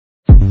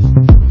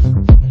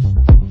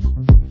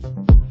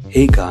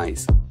Hey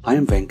guys, I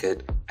am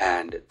Venkat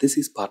and this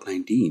is part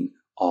 19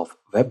 of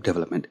web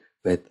development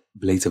with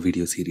Blazor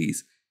video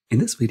series. In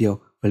this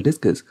video, we'll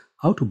discuss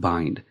how to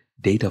bind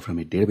data from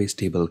a database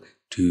table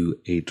to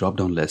a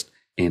drop-down list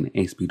in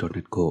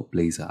ASP.NET Core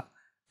Blazor.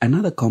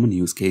 Another common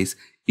use case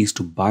is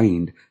to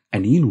bind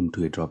an enum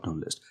to a drop-down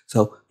list.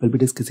 So we'll be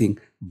discussing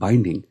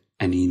binding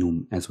an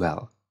enum as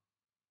well.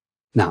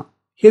 Now,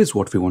 here's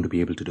what we want to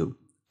be able to do.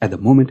 At the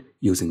moment,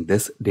 using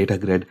this data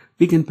grid,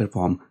 we can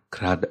perform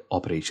CRUD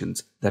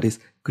operations. That is,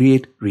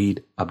 create,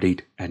 read,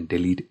 update, and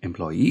delete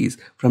employees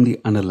from the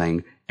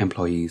underlying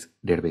employees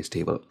database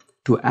table.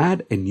 To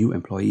add a new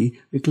employee,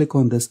 we click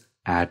on this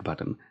add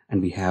button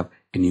and we have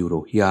a new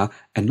row here,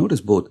 and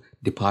notice both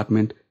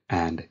department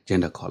and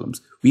gender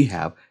columns. We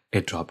have a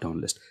drop-down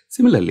list.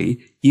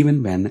 Similarly,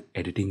 even when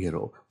editing a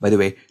row, by the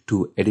way,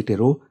 to edit a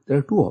row, there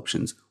are two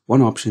options.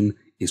 One option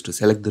is to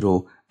select the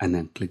row and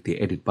then click the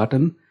edit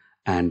button.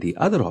 And the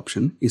other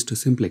option is to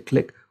simply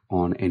click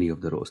on any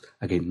of the rows.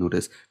 Again,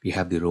 notice we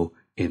have the row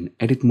in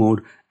edit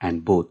mode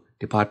and both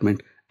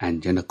department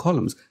and gender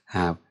columns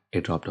have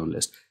a drop-down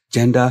list.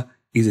 Gender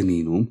is an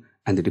enum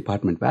and the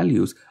department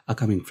values are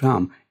coming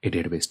from a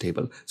database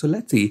table. So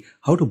let's see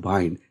how to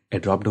bind a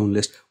drop-down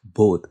list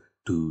both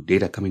to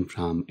data coming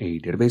from a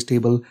database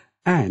table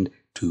and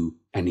to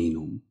an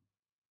enum.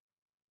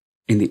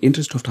 In the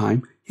interest of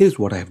time, here's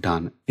what I have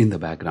done in the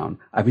background.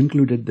 I've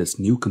included this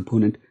new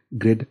component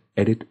grid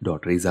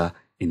edit.razor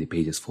in the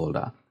pages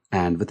folder.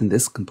 And within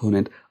this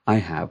component, I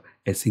have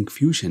a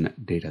Syncfusion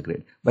data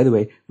grid. By the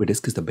way, we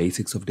discussed the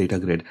basics of data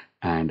grid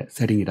and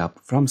setting it up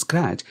from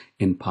scratch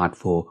in part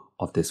 4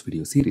 of this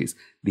video series.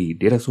 The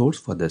data source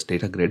for this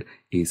data grid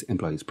is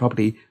employees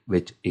property,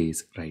 which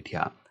is right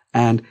here.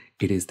 And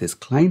it is this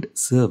client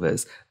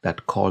service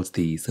that calls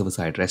the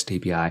server-side REST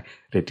API,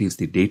 retrieves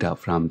the data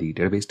from the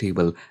database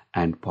table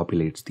and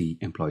populates the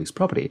employees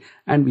property.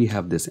 And we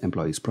have this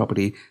employees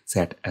property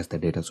set as the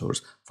data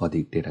source for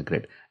the data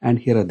grid. And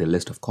here are the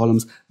list of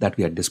columns that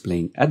we are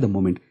displaying at the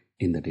moment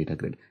in the data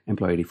grid: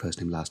 employee ID, first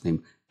name, last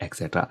name,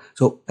 etc.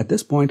 So at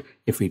this point,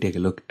 if we take a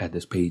look at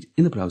this page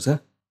in the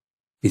browser,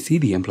 we see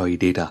the employee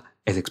data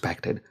as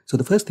expected. So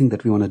the first thing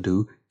that we want to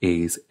do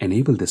is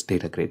enable this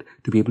data grid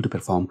to be able to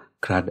perform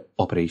CRUD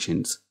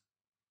operations.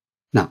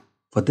 Now,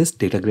 for this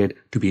data grid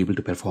to be able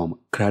to perform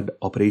CRUD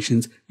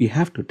operations, we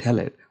have to tell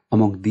it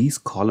among these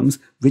columns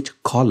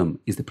which column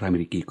is the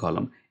primary key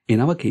column.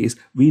 In our case,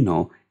 we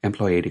know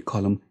employee ID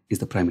column is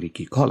the primary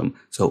key column.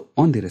 So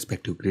on the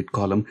respective grid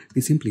column,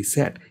 we simply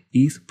set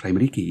is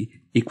primary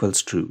key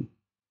equals true.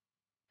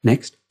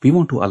 Next, we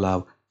want to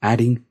allow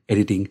adding,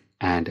 editing,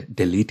 and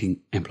deleting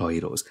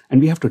employee rows.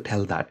 And we have to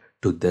tell that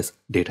to this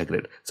data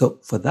grid. So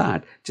for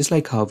that, just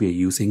like how we are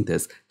using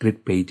this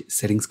grid page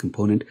settings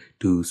component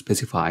to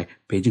specify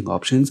paging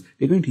options,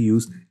 we're going to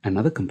use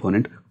another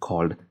component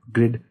called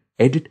grid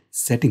edit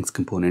settings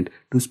component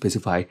to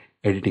specify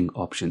editing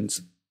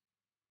options.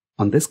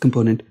 On this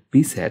component,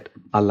 we set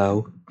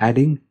allow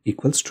adding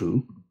equals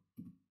true,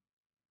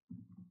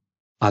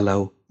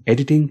 allow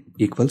editing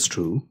equals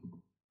true,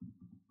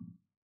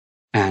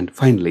 and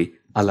finally,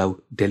 allow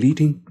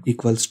deleting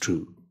equals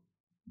true.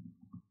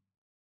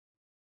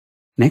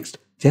 Next,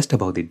 just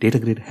above the data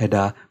grid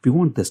header, we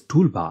want this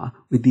toolbar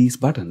with these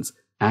buttons: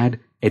 add,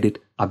 edit,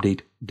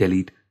 update,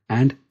 delete,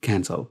 and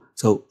cancel.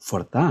 So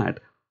for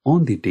that,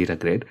 on the data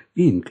grid,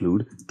 we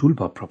include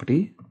toolbar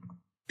property.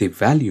 The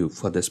value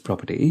for this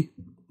property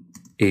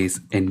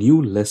is a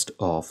new list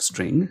of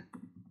string.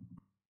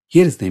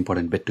 Here is the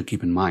important bit to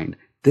keep in mind.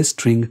 This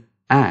string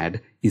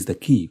add is the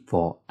key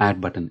for add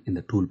button in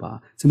the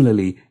toolbar.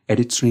 Similarly,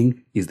 edit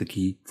string is the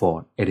key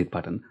for edit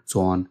button,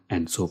 so on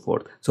and so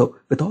forth. So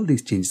with all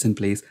these changes in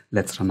place,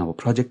 let's run our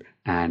project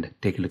and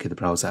take a look at the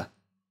browser.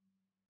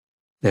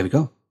 There we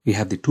go. We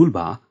have the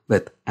toolbar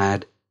with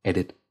add,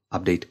 edit,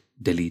 update,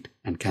 delete,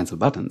 and cancel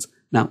buttons.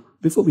 Now,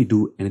 before we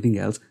do anything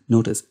else,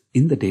 notice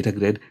in the data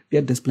grid, we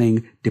are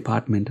displaying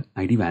department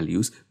ID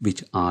values,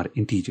 which are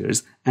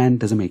integers and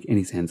doesn't make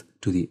any sense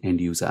to the end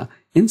user.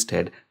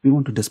 Instead, we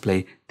want to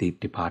display the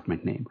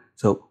department name.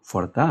 So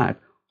for that,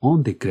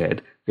 on the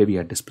grid where we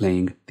are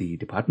displaying the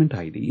department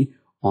ID,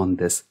 on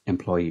this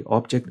employee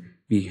object,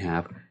 we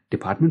have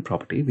department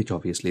property, which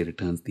obviously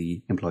returns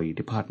the employee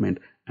department.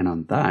 And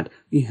on that,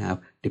 we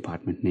have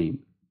department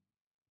name.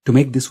 To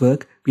make this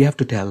work, we have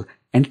to tell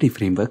entity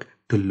framework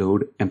to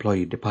load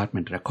employee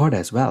department record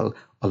as well,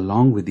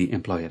 along with the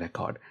employee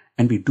record.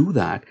 And we do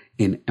that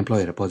in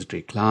employee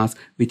repository class,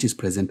 which is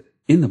present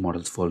in the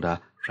models folder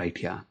right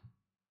here.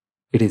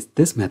 It is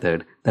this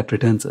method that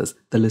returns us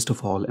the list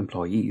of all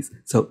employees.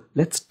 So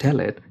let's tell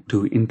it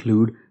to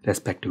include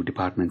respective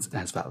departments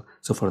as well.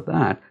 So for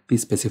that, we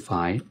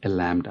specify a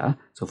lambda.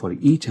 So for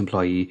each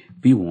employee,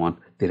 we want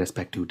the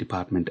respective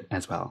department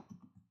as well.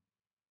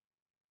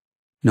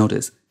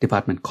 Notice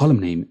department column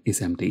name is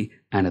empty,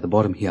 and at the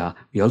bottom here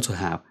we also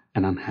have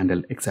an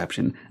unhandled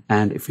exception.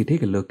 And if we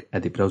take a look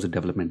at the browser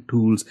development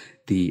tools,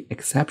 the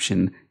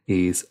exception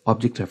is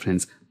object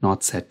reference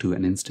not set to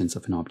an instance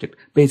of an object,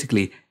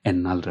 basically a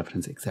null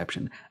reference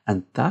exception.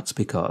 And that's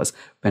because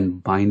when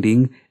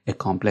binding a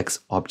complex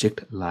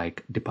object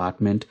like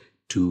department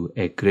to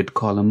a grid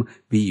column,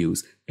 we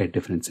use a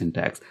different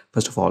syntax.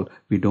 First of all,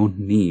 we don't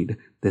need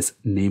this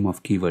name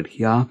of keyword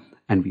here,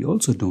 and we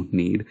also don't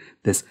need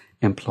this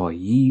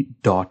employee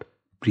dot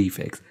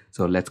prefix.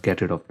 So let's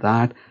get rid of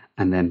that,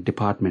 and then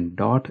department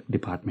dot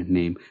department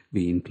name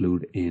we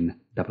include in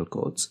double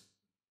quotes.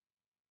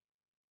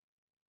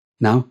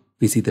 Now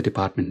we see the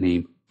department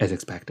name as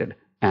expected,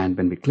 and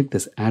when we click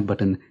this add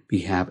button,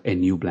 we have a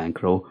new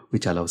blank row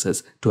which allows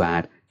us to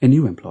add a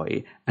new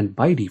employee. And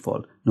by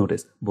default,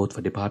 notice both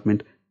for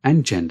department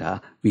and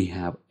gender we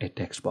have a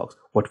text box.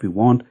 What we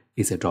want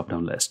is a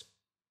drop-down list.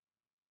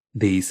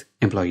 These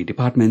employee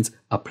departments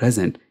are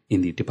present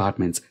in the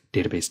departments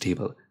database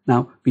table.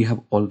 Now we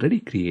have already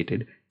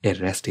created a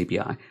REST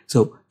API.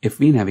 So if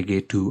we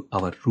navigate to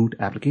our root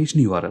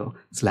application URL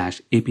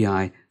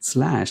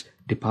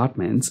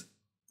 /API/departments,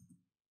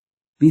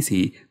 we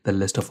see the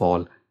list of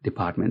all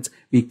departments.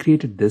 We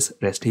created this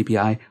REST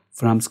API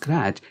from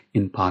scratch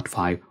in part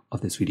 5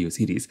 of this video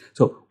series.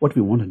 So what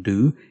we want to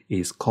do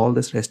is call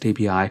this REST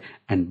API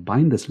and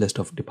bind this list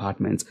of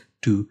departments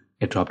to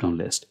a drop-down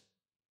list.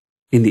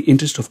 In the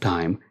interest of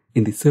time,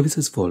 in the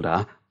services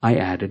folder, I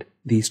added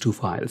these two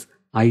files,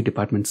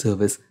 iDepartment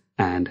Service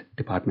and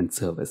Department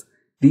Service.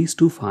 These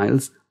two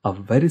files are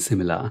very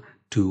similar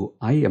to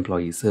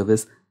iEmployee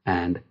Service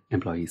and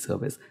Employee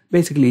Service.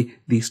 Basically,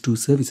 these two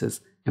services,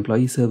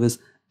 Employee Service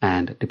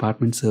and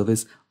Department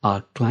Service,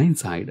 are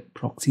client-side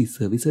proxy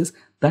services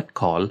that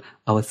call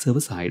our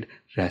server-side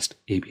REST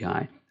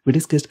API. We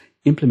discussed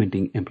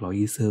implementing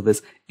employee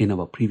service in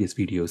our previous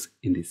videos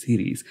in this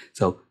series.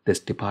 So this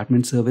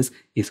department service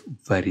is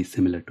very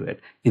similar to it.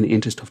 In the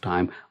interest of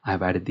time, I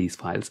have added these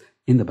files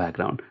in the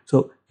background.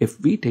 So if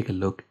we take a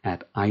look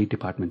at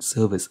iDepartment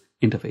Service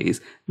interface,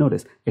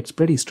 notice it's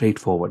pretty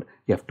straightforward.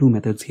 We have two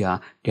methods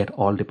here, get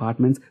all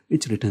departments,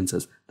 which returns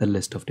us the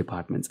list of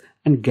departments,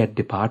 and get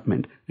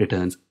department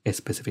returns a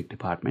specific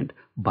department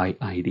by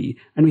ID.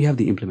 And we have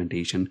the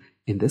implementation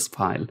in this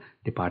file,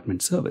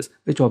 department service,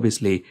 which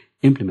obviously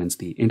implements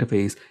the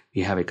interface.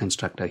 We have a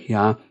constructor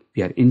here.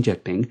 We are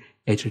injecting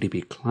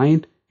HTTP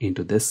client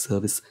into this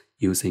service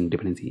using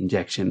dependency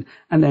injection,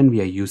 and then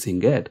we are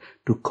using it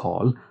to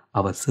call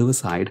our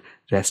server-side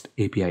REST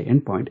API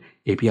endpoint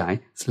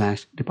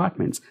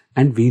API/departments,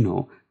 and we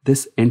know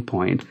this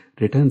endpoint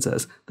returns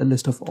us the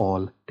list of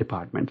all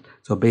departments.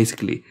 So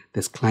basically,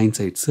 this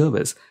client-side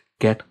service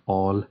get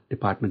all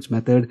departments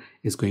method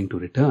is going to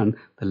return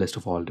the list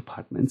of all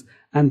departments,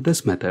 and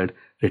this method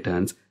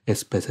returns a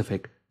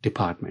specific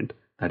department,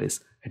 that is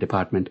a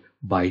department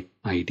by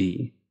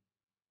ID.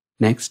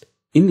 Next,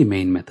 in the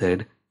main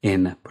method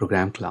in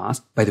program class,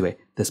 by the way,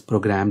 this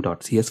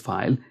program.cs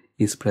file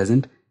is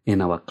present in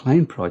our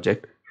client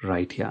project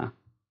right here.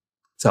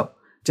 So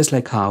just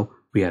like how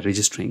we are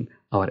registering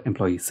our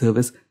employee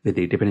service with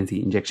the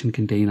dependency injection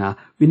container,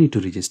 we need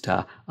to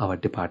register our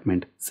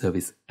department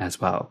service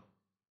as well.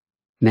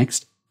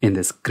 Next, in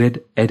this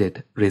grid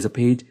edit razor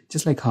page,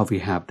 just like how we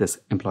have this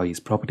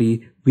employees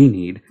property, we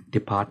need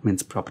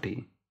departments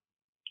property.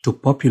 To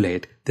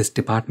populate this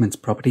departments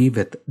property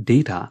with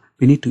data,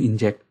 we need to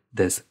inject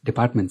this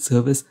department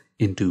service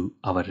into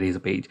our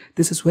razor page.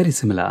 This is very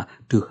similar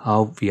to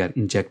how we are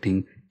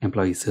injecting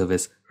employee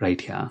service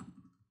right here.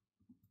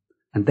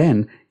 And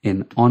then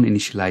in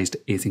onInitialized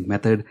async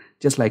method,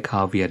 just like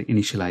how we are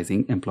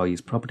initializing employees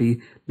property,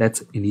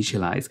 let's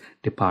initialize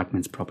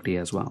departments property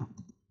as well.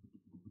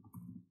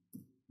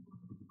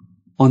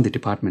 On the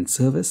department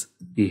service,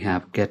 we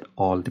have get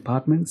all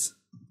departments,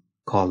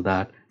 call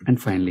that,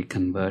 and finally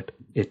convert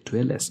it to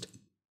a list.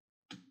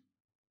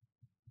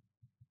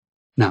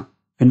 Now,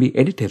 when we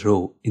edit a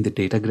row in the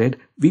data grid,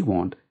 we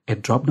want a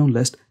drop-down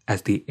list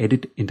as the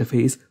edit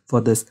interface for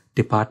this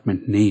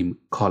department name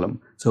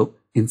column. So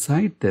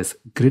inside this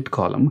grid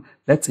column,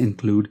 let's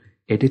include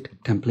edit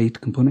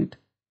template component.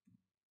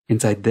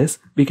 Inside this,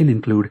 we can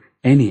include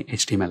any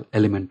HTML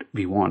element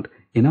we want.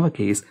 In our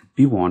case,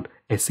 we want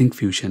a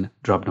Syncfusion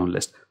drop-down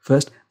list.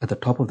 First, at the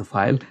top of the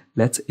file,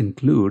 let's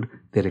include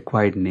the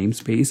required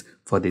namespace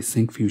for the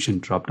Syncfusion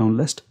drop-down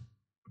list.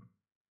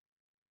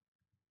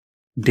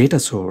 Data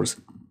source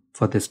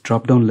for this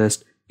drop-down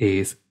list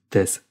is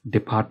this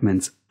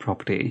departments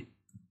property.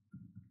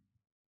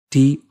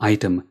 T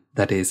item,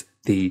 that is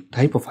the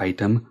type of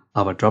item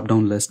our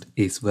drop-down list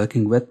is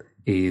working with,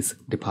 is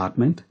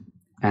department,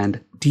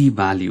 and T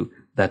value,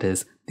 that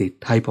is the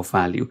type of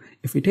value.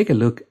 If we take a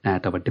look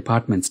at our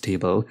departments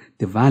table,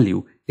 the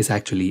value is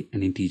actually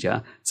an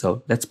integer.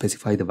 So let's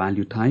specify the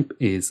value type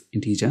is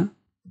integer.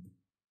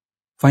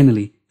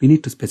 Finally, we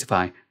need to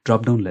specify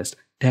drop-down list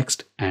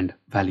text and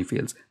value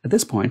fields. At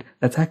this point,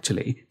 let's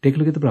actually take a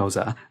look at the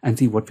browser and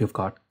see what we've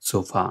got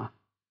so far.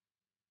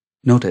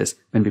 Notice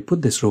when we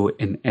put this row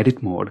in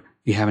edit mode,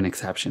 we have an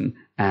exception,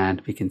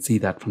 and we can see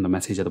that from the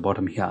message at the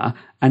bottom here,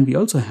 and we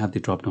also have the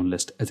drop-down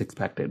list as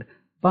expected.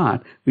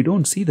 but we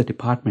don't see the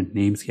department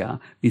names here.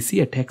 We see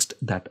a text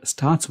that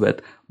starts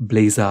with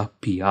Blazor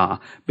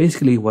PR.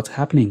 Basically, what's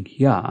happening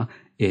here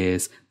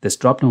is this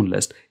drop-down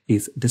list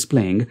is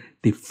displaying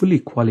the fully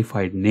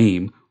qualified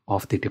name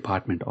of the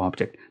department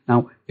object.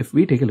 Now, if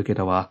we take a look at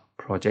our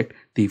project,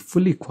 the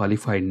fully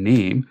qualified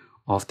name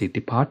of the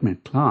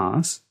department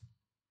class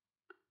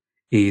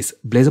is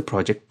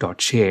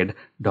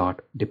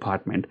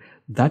blazorproject.shared.department.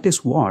 That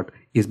is what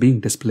is being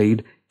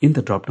displayed in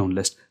the drop-down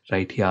list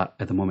right here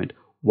at the moment.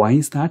 Why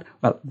is that?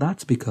 Well,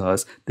 that's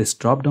because this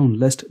drop-down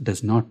list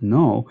does not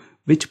know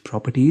which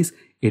properties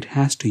it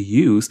has to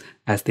use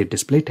as the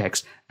display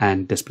text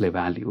and display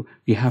value.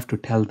 We have to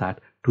tell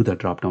that to the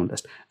drop-down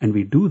list, and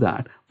we do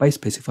that by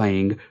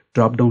specifying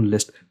drop-down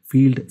list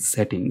field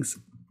settings.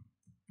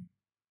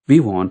 We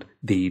want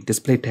the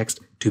display text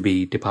to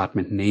be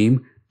department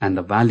name and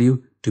the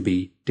value to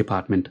be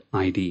department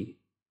ID.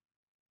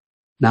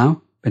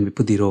 Now, when we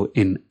put the row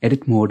in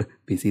edit mode,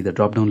 we see the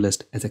drop-down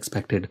list as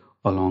expected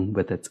along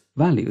with its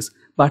values.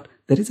 But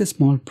there is a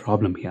small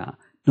problem here.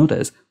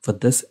 Notice for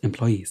this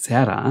employee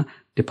Sarah,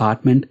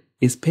 department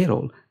is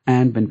payroll.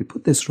 And when we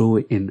put this row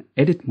in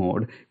edit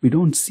mode, we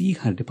don't see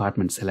her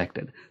department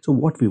selected. So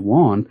what we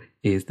want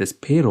is this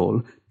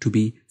payroll to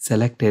be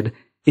selected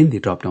in the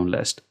drop-down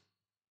list.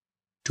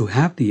 To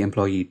have the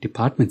employee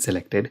department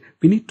selected,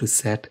 we need to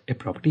set a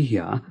property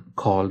here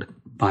called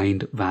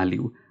bind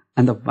value.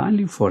 And the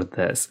value for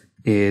this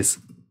is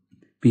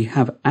we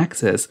have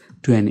access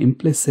to an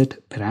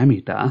implicit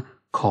parameter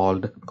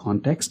called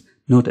context.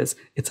 Notice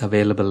it's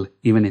available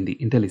even in the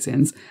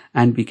IntelliSense,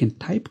 and we can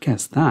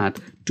typecast that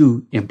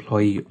to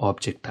employee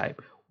object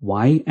type.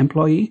 Why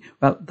employee?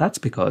 Well, that's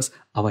because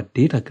our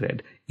data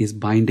grid is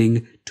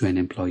binding to an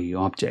employee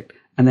object.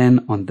 And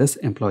then on this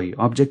employee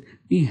object,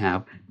 we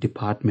have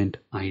department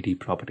ID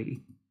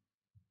property.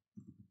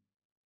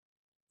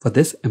 For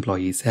this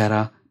employee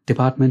Sarah,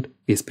 department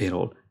is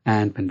payroll.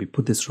 And when we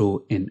put this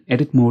row in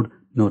edit mode,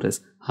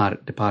 notice her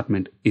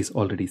department is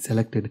already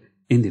selected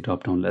in the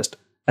drop-down list.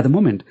 At the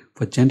moment,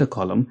 for gender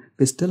column,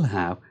 we still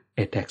have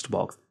a text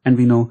box, and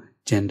we know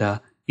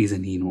gender is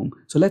an enum.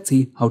 So let's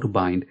see how to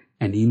bind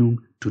an enum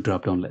to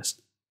drop-down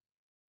list.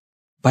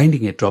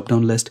 Binding a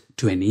drop-down list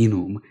to an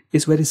enum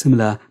is very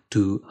similar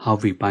to how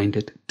we bind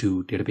it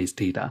to database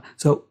data.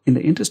 So in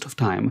the interest of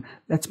time,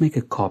 let's make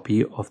a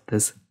copy of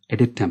this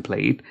edit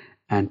template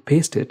and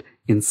paste it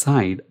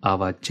inside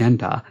our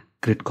gender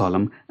grid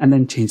column, and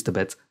then change the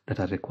bits that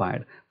are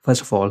required.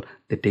 First of all,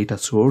 the data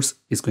source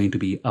is going to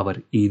be our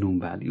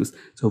enum values.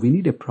 So we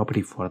need a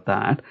property for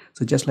that.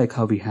 So just like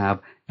how we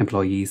have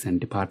employees and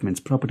departments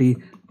property,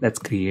 let's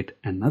create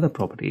another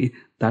property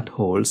that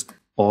holds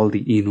all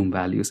the enum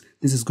values.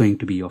 This is going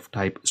to be of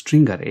type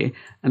string array,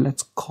 and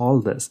let's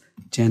call this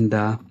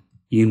gender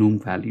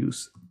enum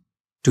values.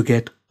 To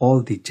get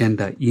all the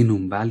gender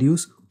enum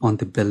values on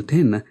the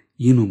built-in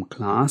enum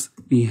class,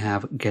 we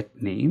have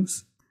get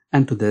names.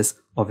 And to this,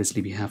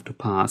 obviously, we have to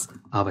pass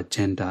our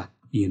gender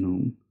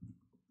enum.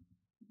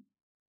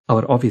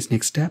 Our obvious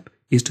next step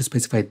is to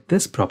specify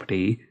this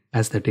property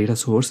as the data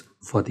source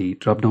for the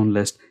drop-down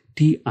list.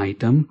 T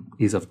item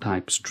is of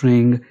type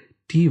string,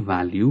 T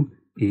value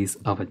is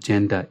our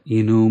gender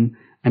enum,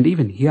 and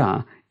even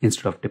here,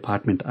 instead of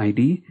department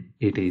ID,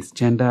 it is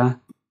gender.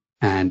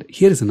 And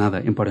here is another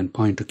important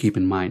point to keep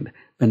in mind.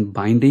 When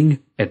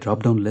binding a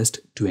drop-down list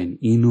to an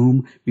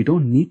enum, we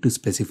don't need to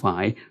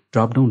specify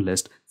drop-down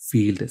list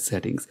field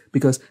settings,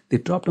 because the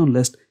drop-down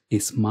list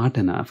is smart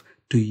enough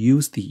to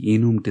use the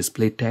enum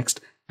display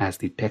text as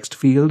the text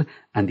field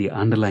and the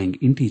underlying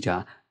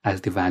integer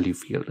as the value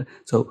field.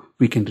 So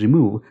we can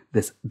remove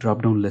this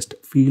drop-down list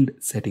field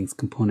settings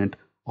component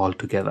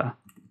altogether.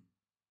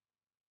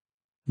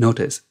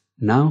 Notice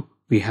now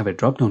we have a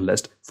drop-down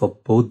list for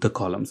both the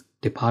columns,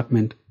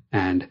 department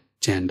and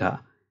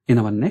gender. In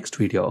our next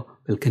video,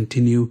 we'll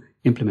continue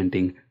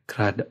implementing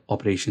CRUD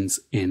operations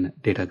in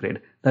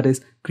datagrid. That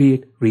is,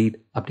 create, read,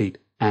 update,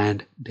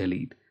 and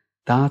delete.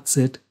 That's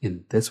it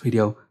in this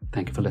video.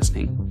 Thank you for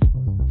listening.